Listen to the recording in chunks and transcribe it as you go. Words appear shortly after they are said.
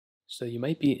So you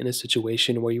might be in a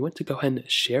situation where you want to go ahead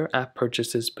and share app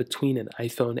purchases between an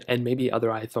iPhone and maybe other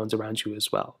iPhones around you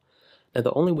as well. Now,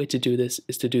 the only way to do this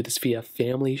is to do this via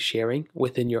family sharing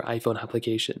within your iPhone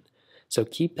application. So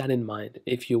keep that in mind.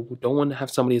 If you don't want to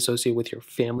have somebody associated with your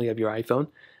family of your iPhone,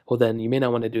 well, then you may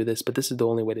not want to do this, but this is the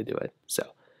only way to do it.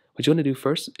 So what you want to do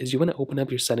first is you want to open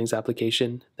up your settings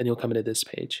application, then you'll come into this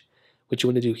page. What you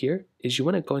want to do here is you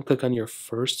want to go and click on your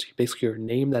first, basically your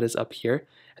name that is up here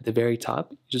at the very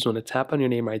top. You just want to tap on your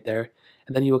name right there,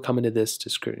 and then you will come into this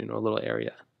little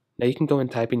area. Now you can go and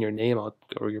type in your name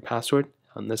or your password.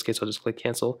 In this case, I'll just click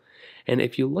cancel. And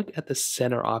if you look at the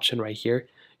center option right here,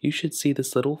 you should see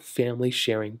this little family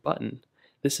sharing button.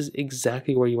 This is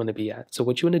exactly where you want to be at. So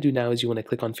what you want to do now is you want to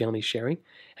click on family sharing,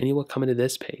 and you will come into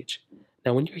this page.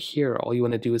 Now, when you're here, all you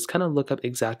want to do is kind of look up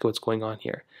exactly what's going on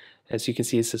here. As you can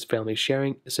see, it says family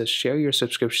sharing. It says share your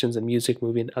subscriptions and music,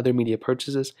 movie, and other media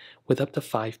purchases with up to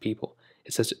 5 people.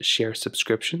 It says share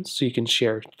subscriptions, so you can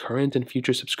share current and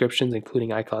future subscriptions, including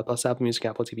iCloud Plus, Apple Music,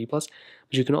 Apple TV Plus.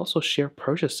 But you can also share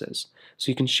purchases,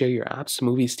 so you can share your apps,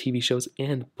 movies, TV shows,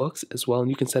 and books as well. And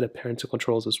you can set up parental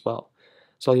controls as well.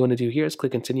 So all you want to do here is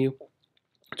click continue.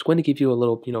 It's going to give you a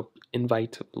little,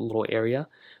 invite little area.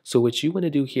 So what you want to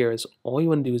do here is all you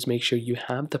want to do is make sure you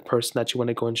have the person that you want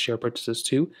to go and share purchases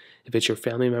to. If it's your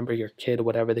family member, your kid,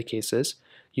 whatever the case is,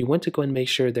 you want to go and make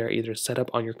sure they're either set up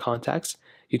on your contacts.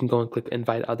 You can go and click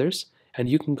invite others, and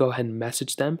you can go ahead and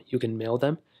message them. You can mail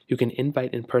them. You can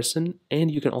invite in person,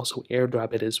 and you can also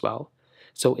airdrop it as well.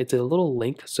 So it's a little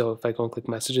link. So if I go and click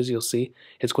messages, you'll see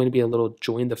it's going to be a little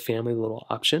join the family little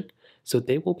option. So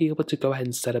they will be able to go ahead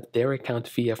and set up their account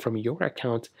via from your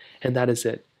account, and that is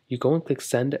it. You go and click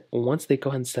send once they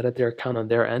go ahead and set up their account on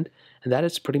their end, and that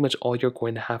is pretty much all you're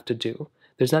going to have to do.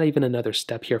 There's not even another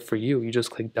step here for you. You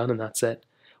just click done and that's it.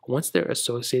 Once they're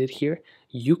associated here,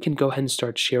 you can go ahead and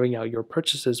start sharing out your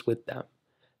purchases with them.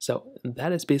 So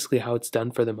that is basically how it's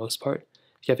done for the most part.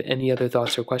 If you have any other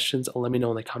thoughts or questions, let me know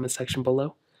in the comment section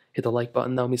below. Hit the like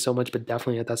button, that would mean so much, but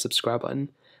definitely hit that subscribe button.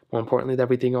 More importantly than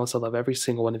everything else, I love every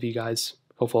single one of you guys.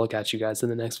 Hopefully I'll catch you guys in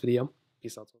the next video.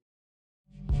 Peace out.